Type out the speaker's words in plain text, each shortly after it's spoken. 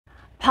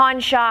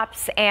Pawn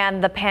shops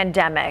and the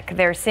pandemic.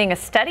 They're seeing a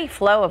steady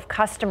flow of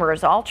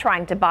customers all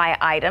trying to buy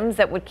items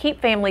that would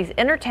keep families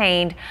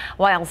entertained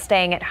while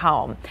staying at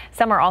home.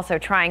 Some are also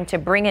trying to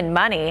bring in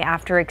money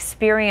after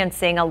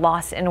experiencing a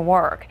loss in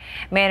work.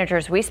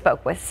 Managers we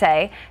spoke with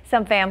say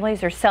some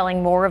families are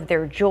selling more of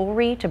their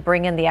jewelry to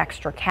bring in the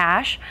extra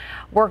cash.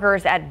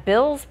 Workers at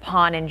Bill's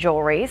Pawn and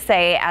Jewelry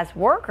say as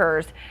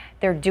workers,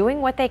 they're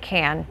doing what they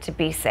can to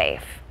be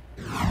safe.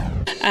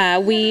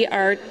 We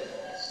are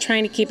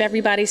trying to keep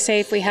everybody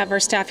safe. We have our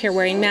staff here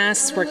wearing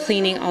masks. We're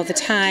cleaning all the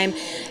time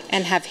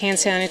and have hand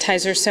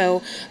sanitizer.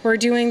 So we're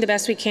doing the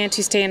best we can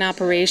to stay in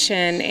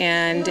operation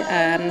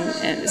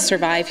and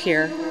survive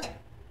here.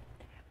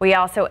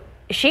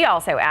 She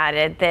also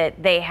added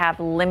that they have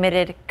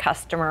limited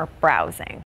customer browsing.